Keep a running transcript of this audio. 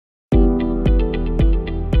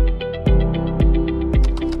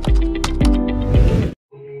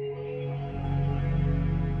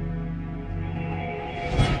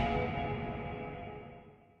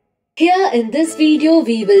in this video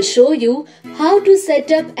we will show you how to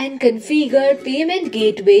set up and configure payment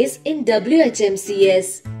gateways in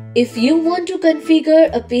WHMCS. If you want to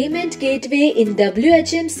configure a payment gateway in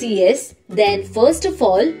WHMCS, then first of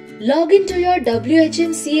all, log into your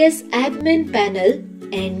WHMCS admin panel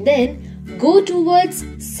and then go towards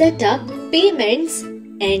Setup, Payments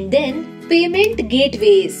and then Payment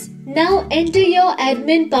Gateways. Now enter your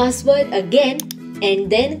admin password again and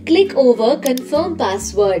then click over Confirm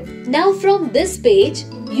Password. Now from this page,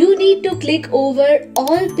 you need to click over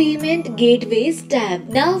All Payment Gateways tab.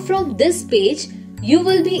 Now from this page, you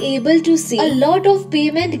will be able to see a lot of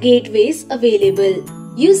payment gateways available.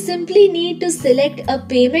 You simply need to select a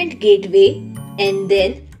payment gateway and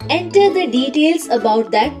then enter the details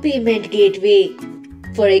about that payment gateway.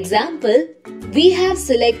 For example, we have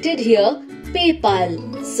selected here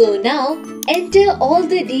PayPal. So now enter all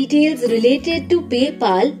the details related to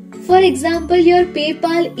PayPal. For example, your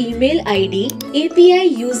PayPal email ID,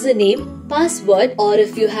 API username, password, or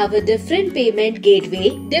if you have a different payment gateway,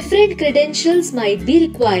 different credentials might be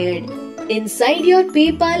required. Inside your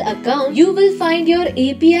PayPal account, you will find your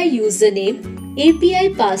API username,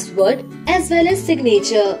 API password as well as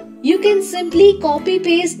signature. You can simply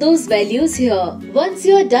copy-paste those values here. Once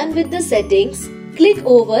you are done with the settings, click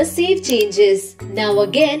over Save Changes. Now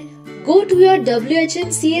again, go to your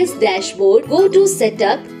WHMCS dashboard, go to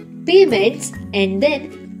Setup, Payments and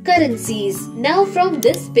then Currencies. Now from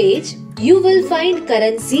this page, you will find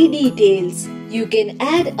currency details. You can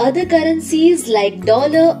add other currencies like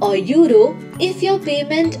dollar or euro if your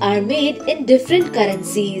payments are made in different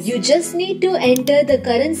currencies. You just need to enter the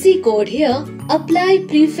currency code here, apply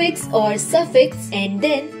prefix or suffix and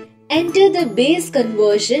then enter the base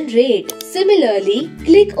conversion rate. Similarly,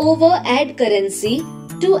 click over Add Currency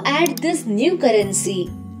to add this new currency.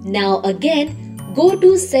 Now again, go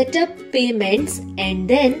to Setup Payments and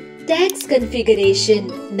then Tax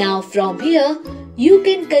Configuration. Now from here, you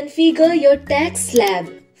can configure your tax slab.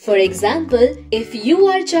 For example, if you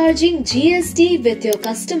are charging GST with your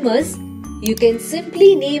customers, you can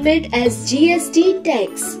simply name it as GST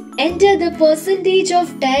tax. Enter the percentage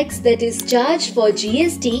of tax that is charged for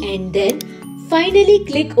GST and then finally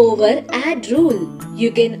click over Add Rule.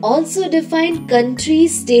 You can also define country,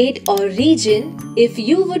 state or region if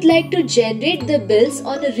you would like to generate the bills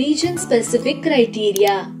on a region-specific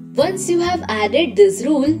criteria. Once you have added this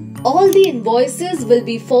rule, all the invoices will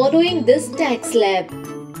be following this tax slab.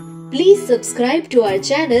 Please subscribe to our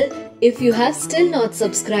channel if you have still not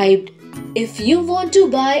subscribed. If you want to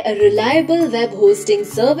buy a reliable web hosting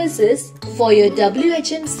services for your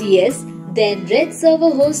WHMCS, then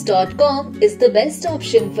redserverhost.com is the best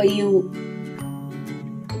option for you.